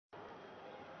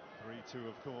3-2,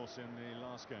 of course, in the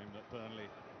last game that Burnley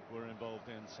were involved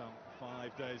in some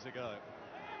 5 days ago.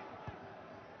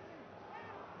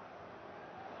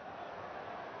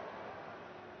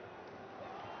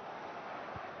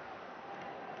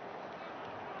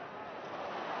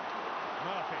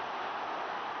 Murphy.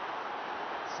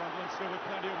 Sunderland still with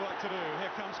plenty of work to do.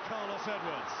 Here comes Carlos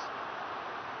Edwards.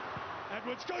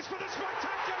 Edwards goes for the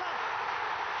spectacular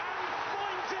and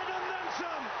finds it and then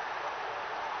some.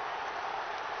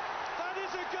 That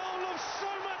is a goal of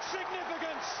so much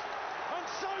significance and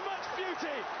so much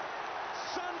beauty.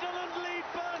 Sunderland lead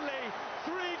Burnley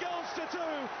 3-2,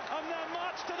 and their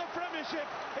march to the Premiership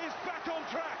is back on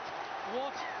track.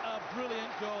 What a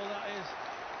brilliant goal that is.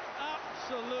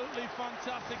 Absolutely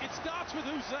fantastic. It starts with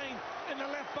Hussein in the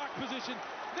left-back position,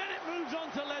 then it moves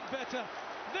on to Ledbetter,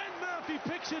 then Murphy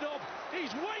picks it up.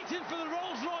 He's waiting for the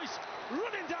Rolls-Royce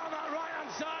running down that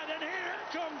right-hand side, and here it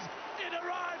comes. It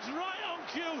arrives right on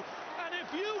cue, and if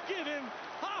you give him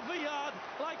half a yard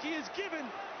like he is given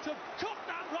to cut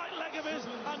that right leg of his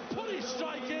and put his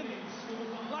strike in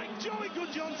like Joey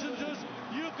Good-Johnson does,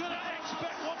 you're going to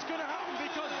expect what's going to happen,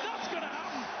 because that's going to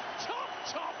happen.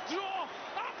 Top draw,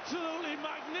 absolutely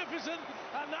magnificent,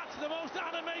 and that's the most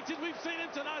animated we've seen him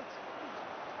tonight.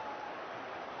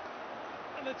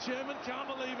 And the chairman can't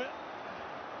believe it.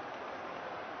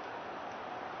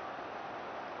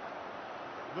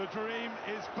 The dream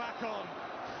is back on.